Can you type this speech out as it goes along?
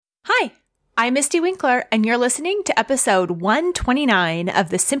I'm Misty Winkler, and you're listening to episode 129 of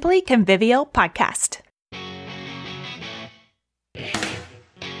the Simply Convivial podcast.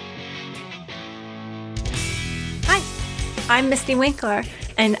 Hi, I'm Misty Winkler,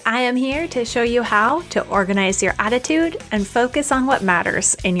 and I am here to show you how to organize your attitude and focus on what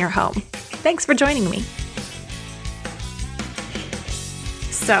matters in your home. Thanks for joining me.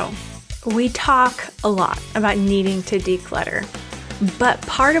 So, we talk a lot about needing to declutter. But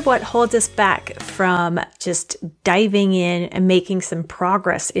part of what holds us back from just diving in and making some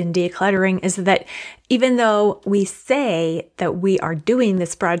progress in decluttering is that even though we say that we are doing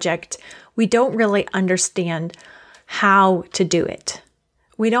this project, we don't really understand how to do it.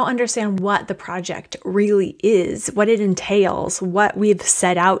 We don't understand what the project really is, what it entails, what we've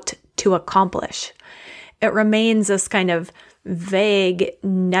set out to accomplish. It remains this kind of vague,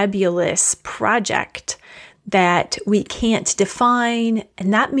 nebulous project that we can't define,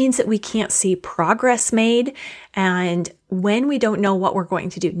 and that means that we can't see progress made. And when we don't know what we're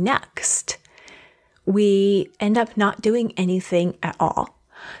going to do next, we end up not doing anything at all.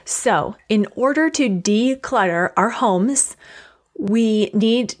 So, in order to declutter our homes, we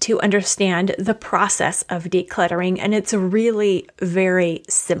need to understand the process of decluttering, and it's really very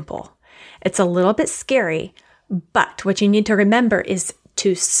simple. It's a little bit scary, but what you need to remember is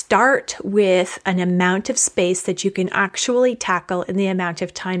to start with an amount of space that you can actually tackle in the amount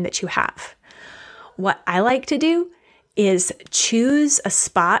of time that you have. What I like to do is choose a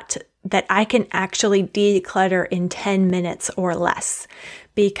spot that I can actually declutter in 10 minutes or less,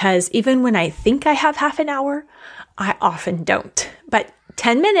 because even when I think I have half an hour, I often don't. But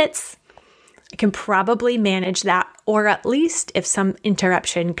 10 minutes, I can probably manage that, or at least if some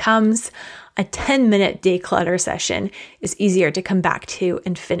interruption comes, a 10-minute declutter session is easier to come back to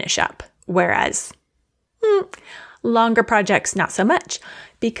and finish up. Whereas longer projects, not so much,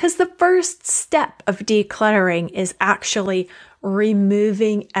 because the first step of decluttering is actually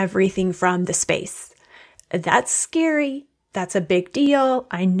removing everything from the space. That's scary. That's a big deal.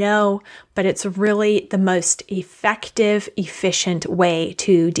 I know, but it's really the most effective, efficient way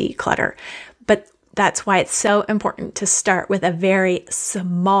to declutter. But that's why it's so important to start with a very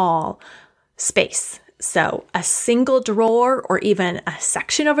small space. So a single drawer or even a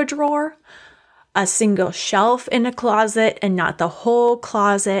section of a drawer, a single shelf in a closet and not the whole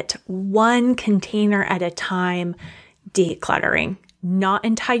closet, one container at a time, decluttering, not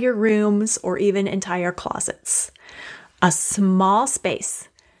entire rooms or even entire closets. A small space,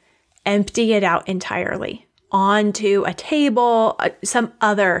 empty it out entirely onto a table, some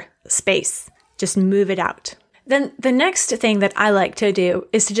other space, just move it out. Then the next thing that I like to do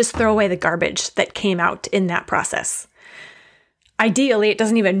is to just throw away the garbage that came out in that process. Ideally, it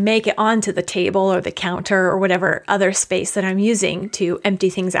doesn't even make it onto the table or the counter or whatever other space that I'm using to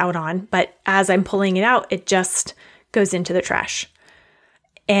empty things out on. But as I'm pulling it out, it just goes into the trash.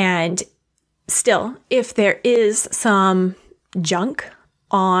 And still, if there is some junk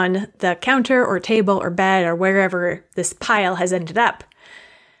on the counter or table or bed or wherever this pile has ended up,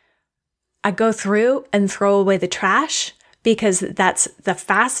 I go through and throw away the trash because that's the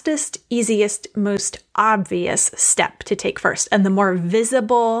fastest, easiest, most obvious step to take first. And the more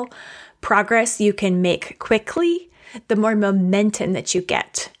visible progress you can make quickly, the more momentum that you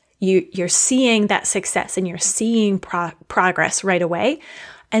get. You're seeing that success and you're seeing progress right away.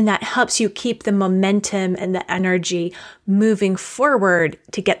 And that helps you keep the momentum and the energy moving forward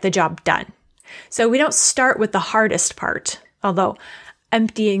to get the job done. So we don't start with the hardest part, although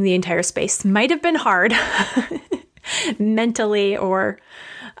emptying the entire space might have been hard mentally or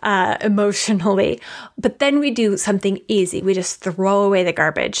emotionally, but then we do something easy. We just throw away the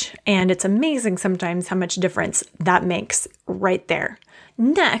garbage, and it's amazing sometimes how much difference that makes right there.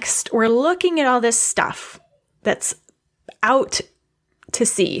 Next, we're looking at all this stuff that's out to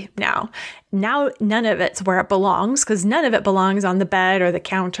see now. Now, none of it's where it belongs, because none of it belongs on the bed or the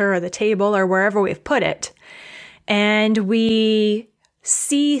counter or the table or wherever we've put it. And we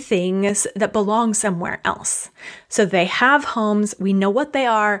see things that belong somewhere else. So they have homes, we know what they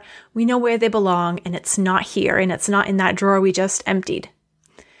are, we know where they belong, and it's not here, and it's not in that drawer we just emptied.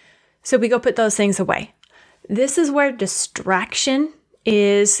 So we go put those things away. This is where distraction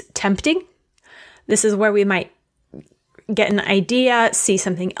is tempting. This is where we might get an idea, see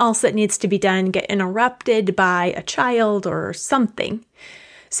something else that needs to be done, get interrupted by a child or something.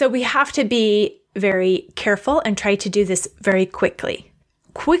 So we have to be very careful and try to do this very quickly.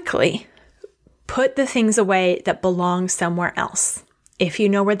 Quickly put the things away that belong somewhere else. If you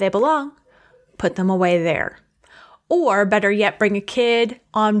know where they belong, put them away there. Or better yet, bring a kid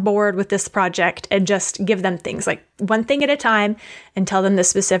on board with this project and just give them things like one thing at a time and tell them the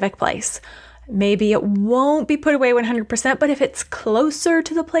specific place. Maybe it won't be put away 100%, but if it's closer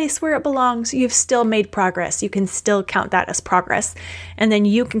to the place where it belongs, you've still made progress. You can still count that as progress. And then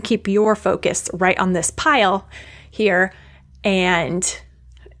you can keep your focus right on this pile here and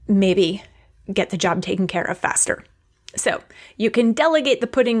maybe get the job taken care of faster. So you can delegate the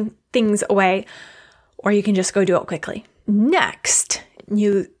putting things away, or you can just go do it quickly. Next,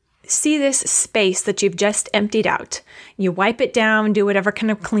 you see this space that you've just emptied out. You wipe it down, do whatever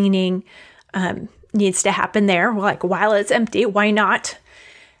kind of cleaning needs to happen there. Like while it's empty, why not?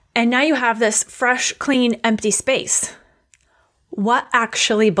 And now you have this fresh, clean, empty space. What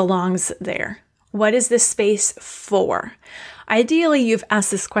actually belongs there? What is this space for? Ideally, you've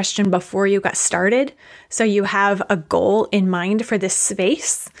asked this question before you got started, so you have a goal in mind for this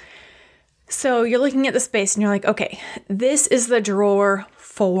space. So you're looking at the space and you're like, okay, this is the drawer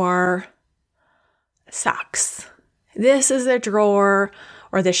for socks. This is the drawer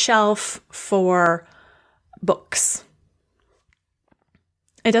or the shelf for books.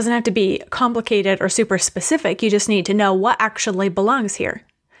 It doesn't have to be complicated or super specific. You just need to know what actually belongs here.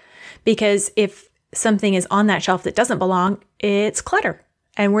 Because if something is on that shelf that doesn't belong, it's clutter.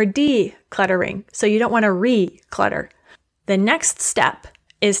 And we're decluttering. So you don't want to re-clutter. The next step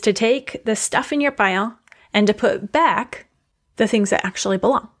is to take the stuff in your pile and to put back the things that actually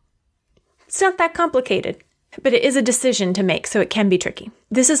belong. It's not that complicated, but it is a decision to make, so it can be tricky.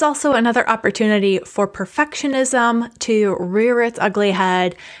 This is also another opportunity for perfectionism to rear its ugly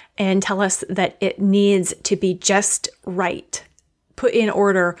head and tell us that it needs to be just right, put in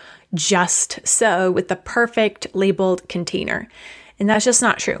order just so with the perfect labeled container. And that's just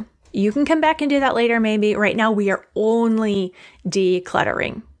not true. You can come back and do that later, maybe. Right now, we are only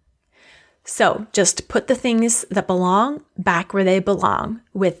decluttering. So just put the things that belong back where they belong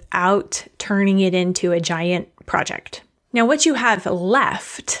without turning it into a giant project. Now, what you have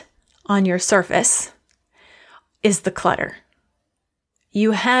left on your surface is the clutter.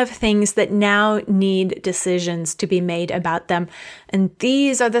 You have things that now need decisions to be made about them. And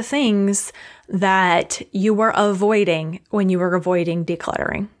these are the things that you were avoiding when you were avoiding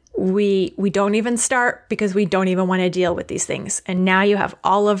decluttering. We don't even start because we don't even want to deal with these things. And now you have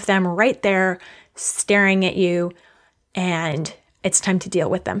all of them right there staring at you, and it's time to deal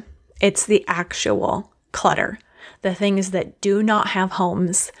with them. It's the actual clutter, the things that do not have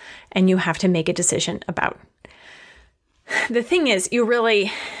homes, and you have to make a decision about. The thing is, you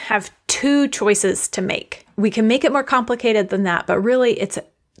really have two choices to make. We can make it more complicated than that, but really it's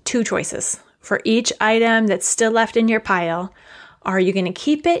two choices. For each item that's still left in your pile, are you going to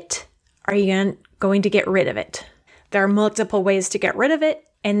keep it? Are you going to get rid of it? There are multiple ways to get rid of it.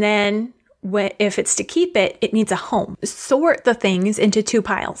 And then if it's to keep it, it needs a home. Sort the things into two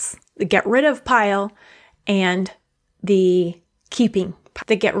piles. The get rid of pile and the keeping.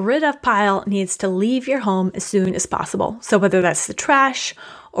 The get rid of pile needs to leave your home as soon as possible. So whether that's the trash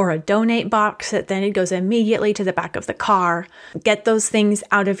or a donate box that then it goes immediately to the back of the car, get those things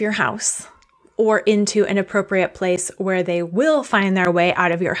out of your house or into an appropriate place where they will find their way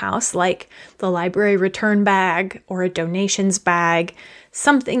out of your house, like the library return bag or a donations bag.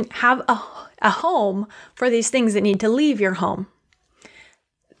 Something, have a home for these things that need to leave your home.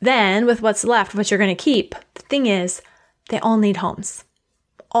 Then with what's left, what you're going to keep, the thing is, they all need homes.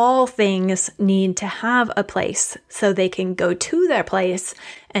 All things need to have a place so they can go to their place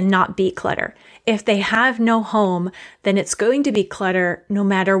and not be clutter. If they have no home, then it's going to be clutter no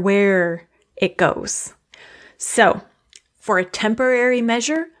matter where it goes. So for a temporary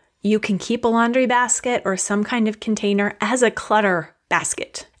measure, you can keep a laundry basket or some kind of container as a clutter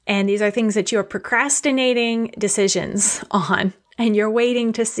basket. And these are things that you are procrastinating decisions on, and you're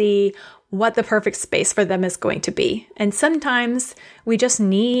waiting to see what the perfect space for them is going to be. And sometimes we just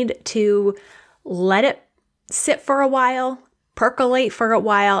need to let it sit for a while, percolate for a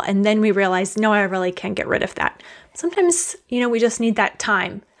while, and then we realize, no, I really can't get rid of that. Sometimes, we just need that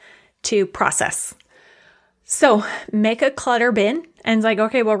time to process. So make a clutter bin and it's like,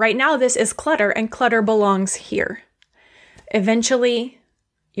 okay, well, right now this is clutter and clutter belongs here. Eventually,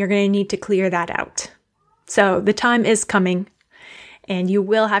 you're going to need to clear that out. So the time is coming and you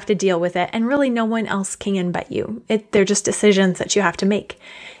will have to deal with it. And really no one else can but you. They're just decisions that you have to make.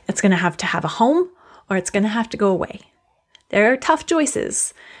 It's going to have a home or it's going to have to go away. There are tough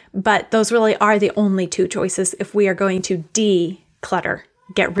choices, but those really are the only two choices if we are going to declutter.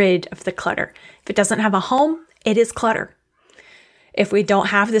 Get rid of the clutter. If it doesn't have a home, it is clutter. If we don't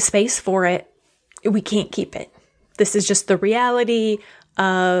have the space for it, we can't keep it. This is just the reality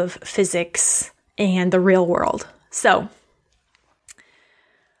of physics and the real world. So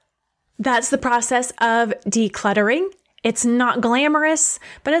that's the process of decluttering. It's not glamorous,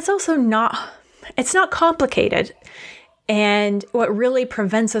 but it's also not It's not complicated. And what really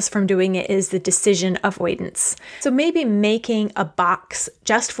prevents us from doing it is the decision avoidance. So maybe making a box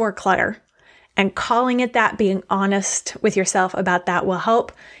just for clutter and calling it that, being honest with yourself about that, will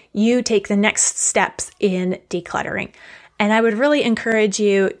help you take the next steps in decluttering. And I would really encourage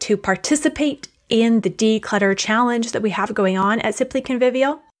you to participate in the declutter challenge that we have going on at Simply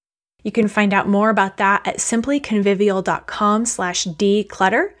Convivial. You can find out more about that at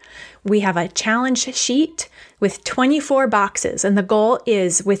simplyconvivial.com/declutter. We have a challenge sheet with 24 boxes, and the goal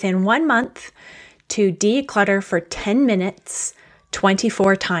is within 1 month to declutter for 10 minutes,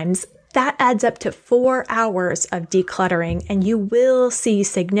 24 times. That adds up to 4 hours of decluttering, and you will see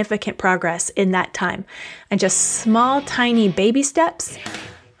significant progress in that time. And just small, tiny baby steps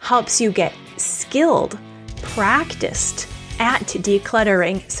helps you get skilled, practiced at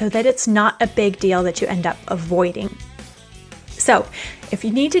decluttering so that it's not a big deal that you end up avoiding. So if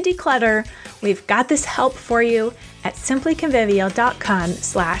you need to declutter, we've got this help for you at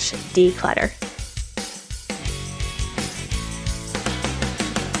simplyconvivial.com/declutter.